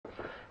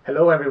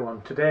Hello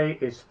everyone, today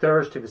is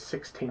Thursday the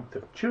 16th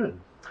of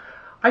June.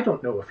 I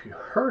don't know if you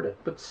heard it,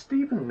 but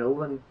Stephen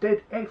Nolan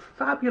did a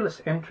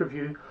fabulous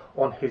interview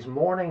on his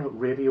morning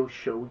radio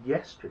show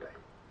yesterday.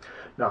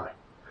 Now,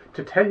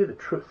 to tell you the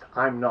truth,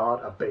 I'm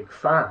not a big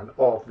fan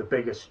of the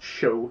biggest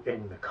show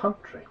in the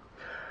country.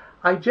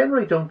 I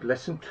generally don't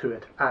listen to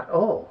it at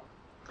all,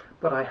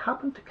 but I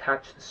happened to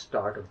catch the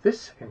start of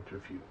this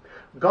interview,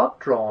 got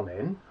drawn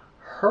in,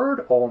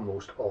 heard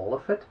almost all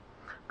of it,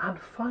 and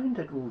found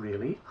it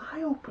really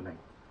eye-opening.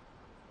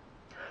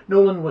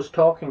 Nolan was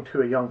talking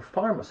to a young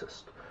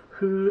pharmacist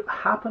who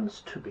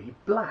happens to be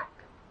black.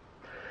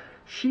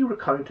 She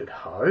recounted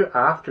how,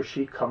 after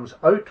she comes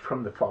out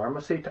from the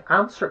pharmacy to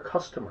answer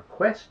customer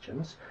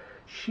questions,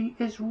 she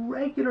is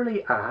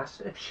regularly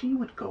asked if she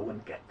would go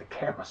and get the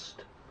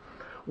chemist.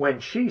 When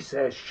she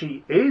says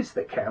she is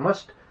the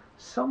chemist,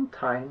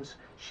 sometimes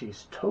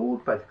she's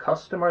told by the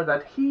customer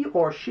that he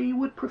or she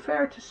would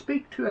prefer to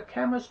speak to a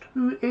chemist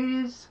who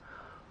is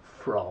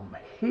from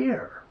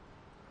here.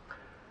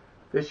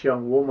 This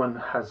young woman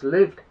has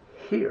lived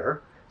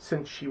here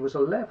since she was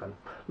 11,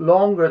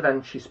 longer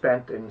than she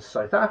spent in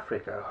South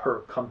Africa, her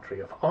country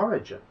of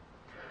origin.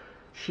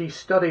 She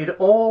studied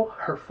all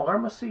her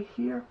pharmacy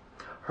here.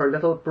 Her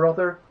little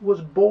brother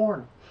was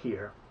born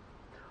here.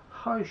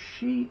 How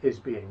she is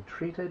being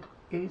treated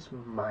is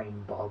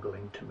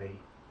mind-boggling to me.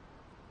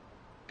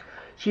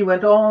 She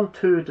went on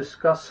to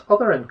discuss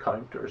other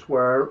encounters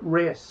where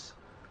race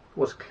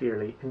was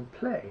clearly in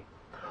play.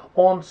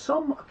 On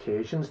some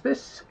occasions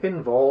this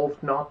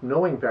involved not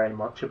knowing very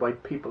much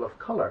about people of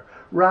colour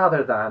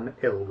rather than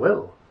ill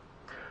will.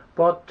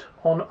 But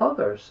on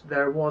others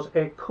there was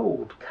a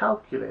cold,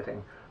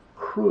 calculating,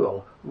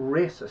 cruel,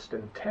 racist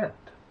intent.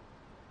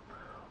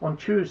 On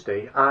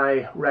Tuesday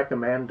I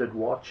recommended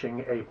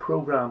watching a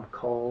programme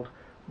called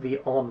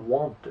The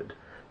Unwanted,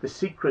 The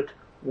Secret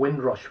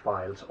Windrush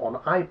Files on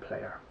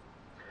iPlayer.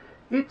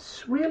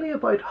 It's really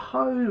about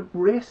how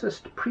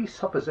racist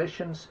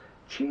presuppositions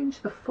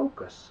change the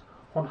focus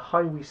on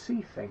how we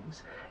see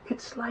things.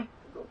 It's like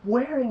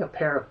wearing a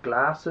pair of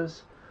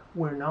glasses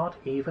we're not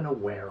even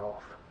aware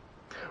of.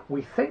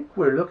 We think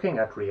we're looking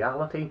at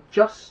reality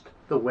just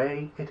the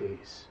way it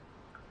is,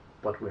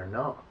 but we're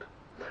not,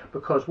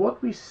 because what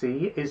we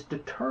see is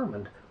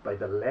determined by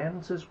the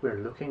lenses we're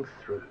looking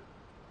through.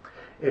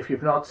 If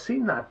you've not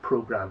seen that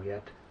program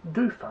yet,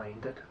 do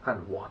find it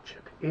and watch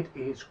it. It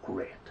is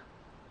great.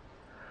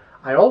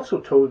 I also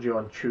told you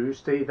on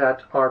Tuesday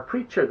that our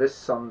preacher this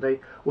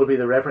Sunday will be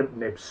the Reverend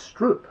Nibs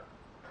Stroop.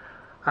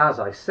 As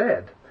I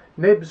said,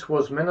 Nibs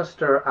was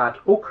minister at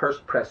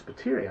Oakhurst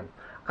Presbyterian,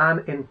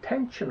 an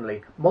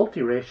intentionally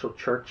multiracial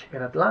church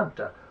in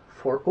Atlanta,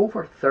 for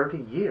over 30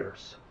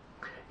 years.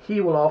 He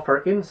will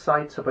offer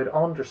insights about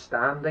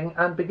understanding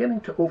and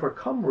beginning to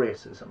overcome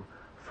racism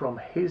from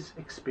his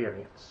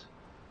experience.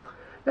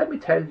 Let me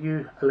tell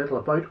you a little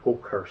about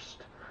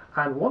Oakhurst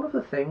and one of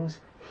the things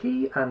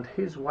he and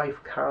his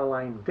wife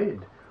Caroline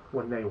did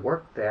when they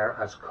worked there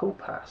as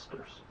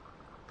co-pastors.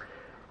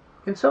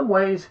 In some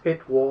ways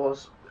it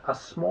was a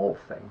small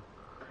thing.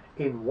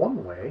 In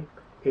one way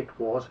it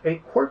was a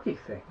quirky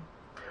thing,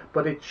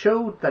 but it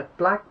showed that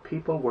black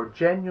people were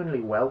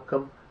genuinely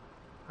welcome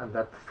and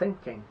that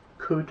thinking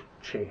could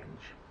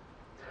change.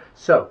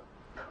 So,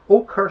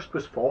 Oakhurst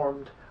was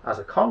formed as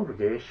a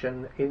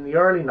congregation in the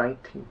early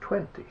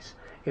 1920s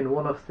in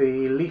one of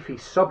the leafy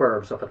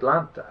suburbs of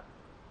Atlanta.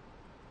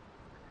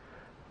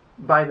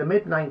 By the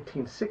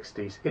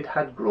mid-1960s, it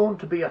had grown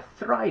to be a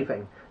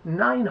thriving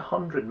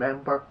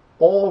 900-member,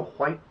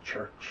 all-white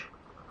church.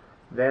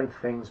 Then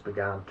things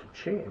began to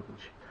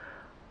change,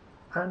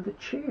 and the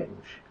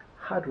change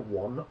had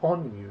one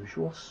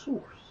unusual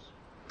source.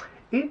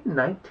 In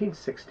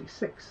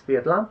 1966, the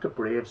Atlanta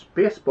Braves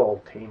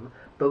baseball team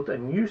built a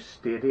new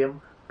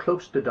stadium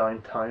close to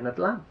downtown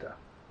Atlanta.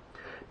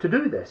 To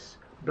do this,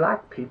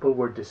 black people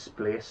were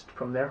displaced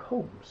from their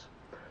homes.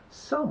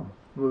 Some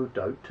moved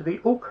out to the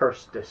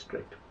Oakhurst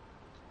district.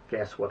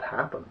 Guess what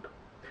happened?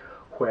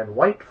 When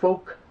white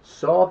folk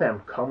saw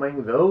them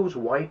coming, those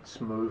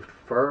whites moved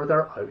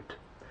further out.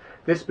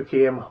 This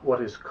became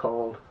what is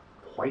called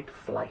white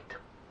flight.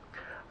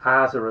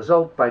 As a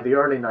result, by the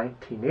early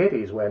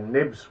 1980s, when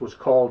Nibs was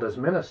called as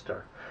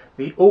minister,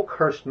 the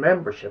Oakhurst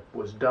membership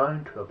was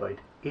down to about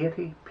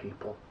 80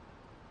 people.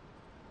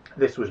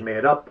 This was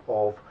made up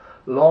of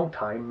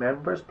long-time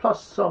members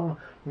plus some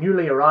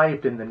newly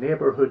arrived in the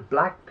neighbourhood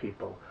black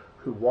people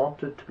who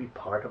wanted to be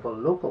part of a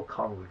local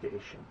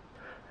congregation.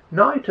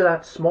 Now to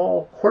that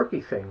small quirky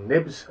thing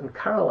Nibs and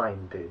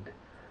Caroline did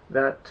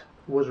that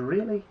was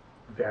really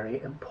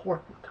very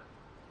important.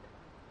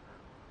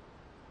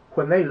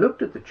 When they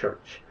looked at the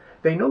church,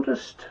 they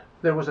noticed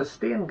there was a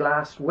stained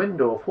glass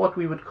window of what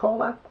we would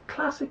call a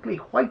classically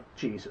white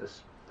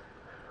Jesus.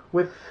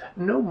 With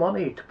no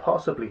money to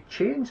possibly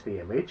change the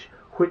image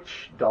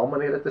which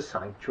dominated the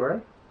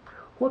sanctuary,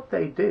 what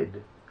they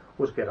did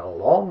was get a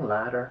long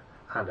ladder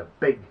and a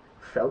big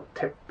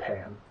felt-tip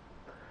pen.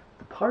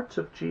 The parts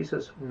of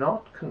Jesus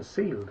not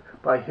concealed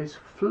by his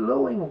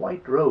flowing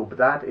white robe,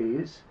 that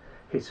is,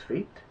 his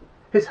feet,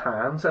 His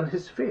hands and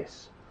his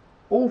face,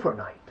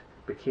 overnight,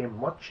 became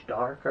much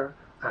darker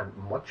and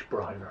much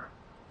browner.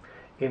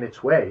 In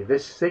its way,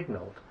 this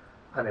signaled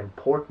an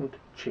important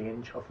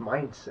change of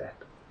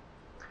mindset.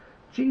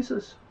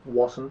 Jesus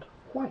wasn't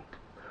white,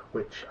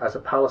 which as a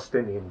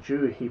Palestinian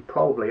Jew he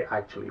probably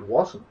actually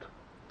wasn't.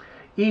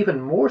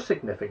 Even more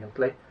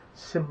significantly,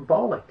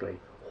 symbolically,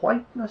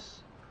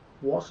 whiteness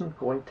wasn't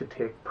going to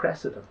take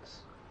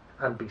precedence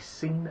and be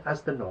seen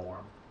as the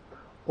norm.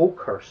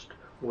 Oakhurst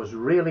was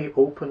really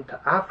open to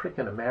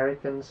African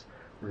Americans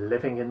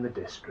living in the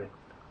district.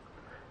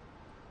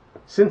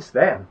 Since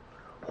then,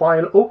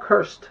 while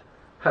Oakhurst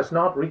has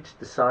not reached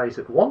the size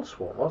it once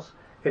was,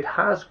 it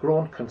has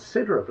grown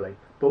considerably,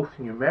 both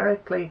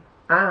numerically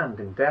and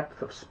in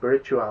depth of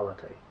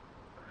spirituality.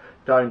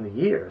 Down the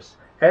years,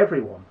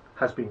 everyone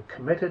has been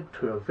committed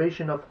to a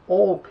vision of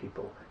all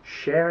people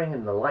sharing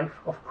in the life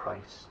of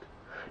Christ,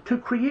 to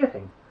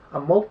creating a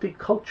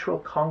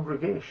multicultural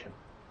congregation,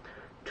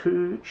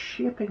 to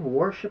shaping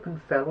worship and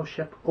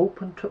fellowship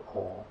open to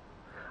all,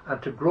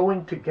 and to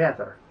growing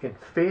together in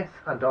faith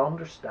and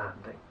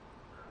understanding.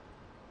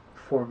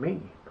 For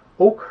me,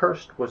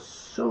 Oakhurst was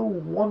so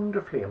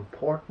wonderfully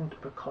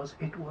important because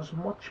it was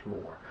much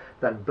more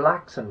than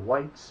blacks and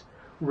whites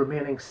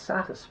remaining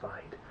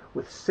satisfied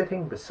with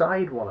sitting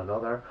beside one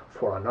another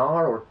for an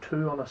hour or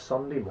two on a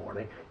Sunday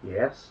morning.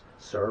 Yes,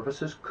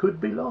 services could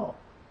be long.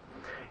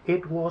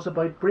 It was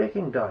about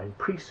breaking down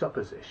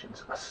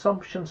presuppositions,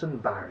 assumptions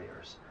and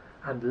barriers,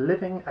 and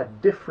living a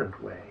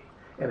different way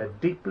in a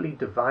deeply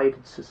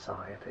divided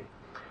society.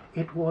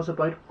 It was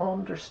about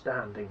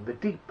understanding the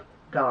deep,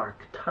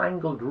 dark,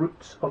 tangled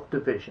roots of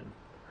division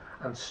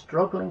and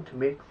struggling to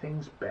make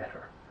things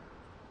better,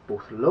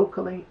 both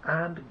locally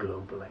and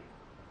globally.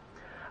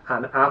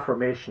 An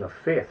affirmation of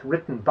faith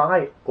written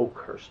by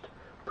Oakhurst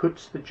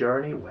puts the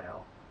journey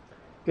well.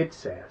 It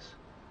says,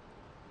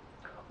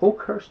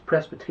 Oakhurst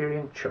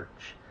Presbyterian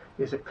Church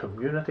is a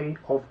community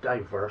of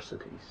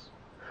diversities.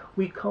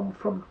 We come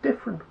from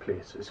different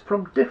places,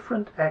 from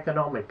different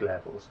economic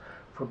levels,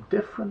 from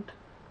different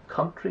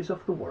countries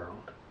of the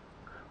world.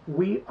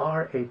 We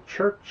are a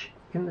church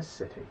in the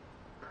city.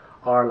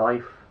 Our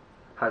life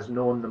has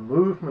known the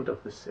movement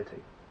of the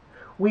city.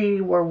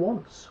 We were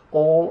once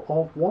all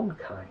of one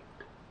kind.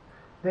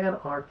 Then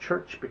our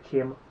church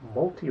became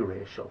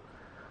multiracial,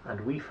 and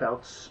we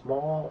felt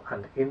small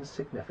and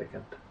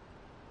insignificant.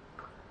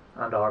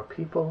 And our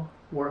people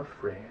were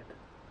afraid.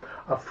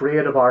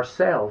 Afraid of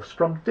ourselves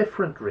from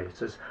different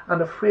races,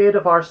 and afraid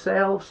of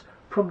ourselves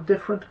from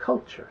different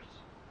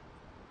cultures.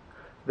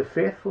 The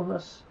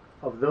faithfulness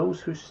of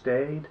those who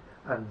stayed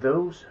and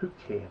those who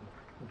came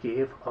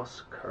gave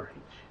us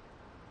courage.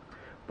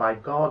 By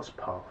God's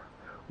power,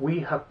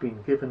 we have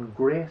been given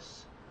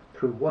grace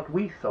through what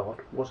we thought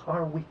was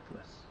our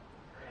weakness.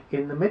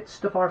 In the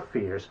midst of our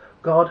fears,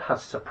 God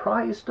has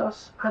surprised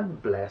us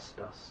and blessed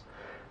us.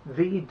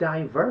 The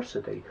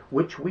diversity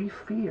which we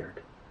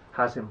feared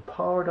has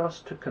empowered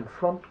us to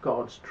confront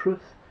God's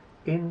truth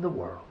in the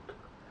world.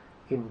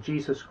 In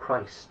Jesus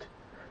Christ,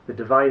 the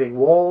dividing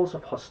walls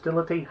of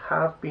hostility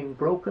have been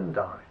broken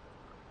down.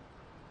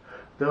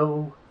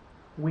 Though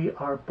we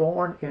are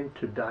born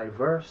into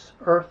diverse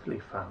earthly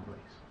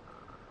families,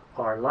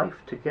 our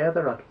life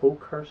together at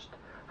Oakhurst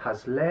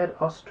has led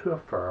us to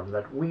affirm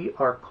that we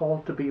are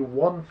called to be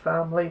one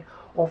family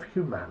of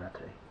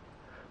humanity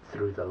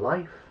through the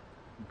life,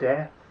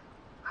 death,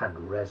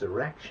 and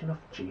resurrection of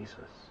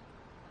Jesus.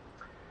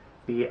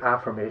 The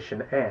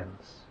affirmation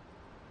ends,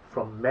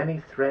 from many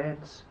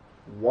threads,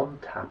 one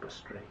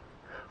tapestry,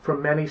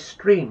 from many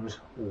streams,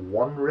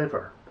 one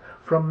river,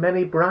 from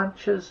many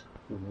branches,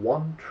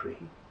 one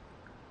tree.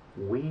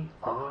 We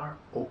are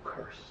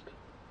Oakhurst.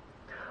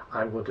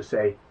 I'm going to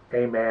say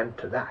amen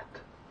to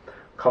that.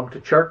 Come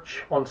to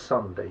church on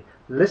Sunday,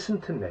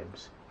 listen to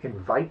Nibs,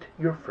 invite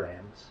your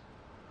friends.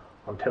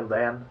 Until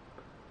then,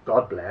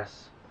 God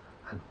bless,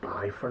 and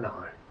bye for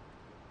now.